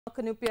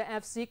Cunupia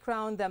FC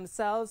crowned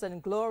themselves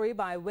in glory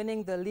by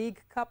winning the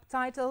League Cup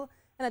title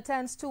in a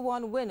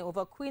 10-1 win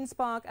over Queen's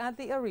Park at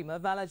the Arima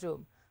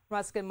Velodrome.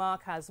 Ruskin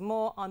has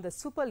more on the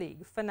Super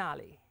League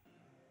finale.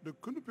 The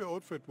Cunupia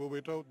outfit were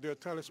without their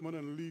talisman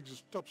and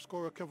league's top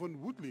scorer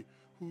Kevin Woodley,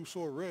 who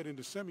saw red in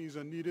the semis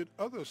and needed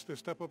others to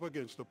step up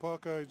against the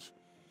Parkites.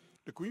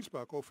 The Queen's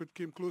Park outfit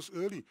came close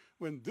early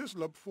when this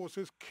lob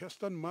forces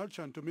Keston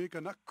Malchan to make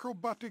an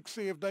acrobatic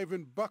save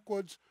diving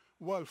backwards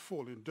while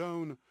falling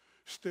down.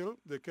 Still,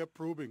 they kept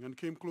probing and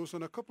came close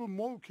on a couple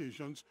more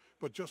occasions,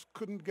 but just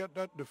couldn't get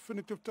that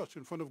definitive touch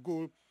in front of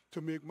goal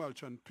to make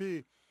Malchan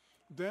pay.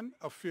 Then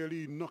a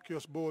fairly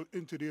innocuous ball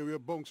into the area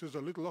bounces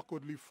a little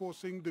awkwardly,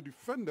 forcing the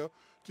defender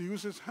to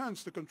use his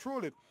hands to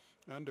control it.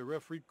 And the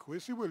referee,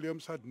 Kwesi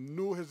Williams, had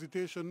no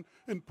hesitation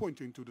in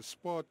pointing to the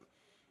spot.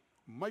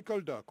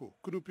 Michael Darko,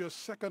 Cunupia's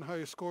second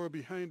highest scorer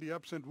behind the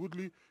absent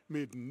Woodley,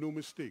 made no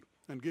mistake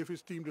and gave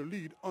his team the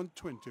lead on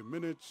 20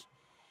 minutes.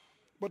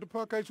 But the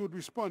Parkites would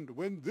respond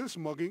when this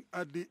mugging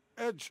at the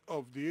edge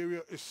of the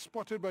area is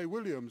spotted by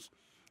Williams,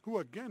 who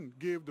again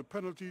gave the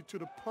penalty to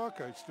the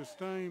Parkites this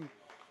time.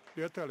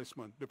 Their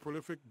talisman, the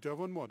prolific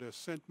Devon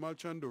Modest, sent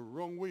Malchan the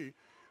wrong way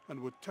and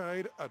were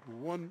tied at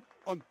 1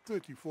 on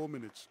 34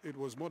 minutes. It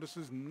was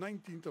Modest's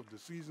 19th of the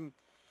season.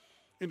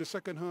 In the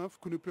second half,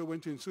 Cunupia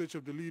went in search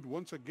of the lead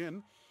once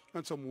again,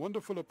 and some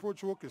wonderful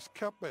approach work is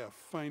capped by a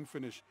fine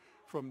finish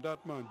from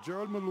that man,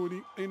 Gerald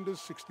Maloney, in the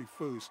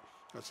 61st,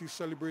 as he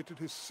celebrated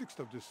his 6th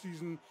of the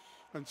season,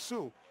 and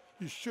so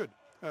he should,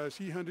 as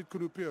he handed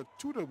Cunupia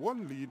a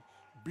 2-1 lead,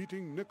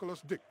 beating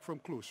Nicholas Dick from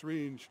close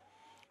range.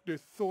 They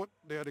thought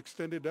they had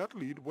extended that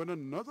lead when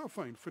another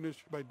fine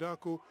finish by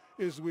Darko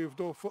is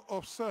waved off for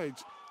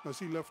offsides as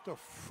he left a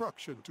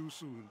fraction too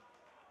soon.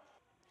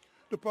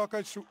 The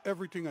Parkites threw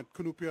everything at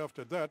Cunupia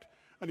after that,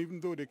 and even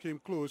though they came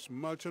close,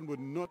 Malchan would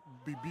not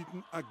be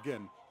beaten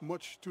again,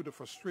 much to the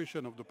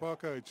frustration of the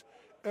Parkites.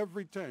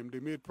 Every time they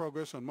made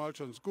progress on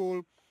Malchan's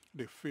goal,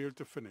 they failed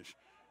to finish.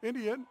 In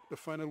the end, the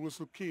final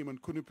whistle came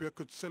and Cunupia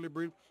could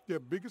celebrate their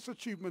biggest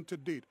achievement to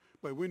date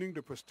by winning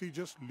the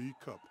prestigious League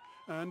Cup.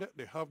 And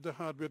they have the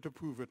hardware to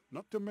prove it,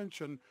 not to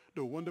mention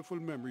the wonderful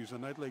memories a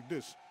night like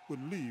this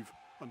would leave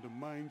on the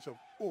minds of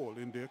all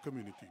in their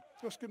community.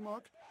 Ruskin,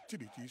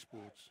 TDT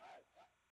Sports.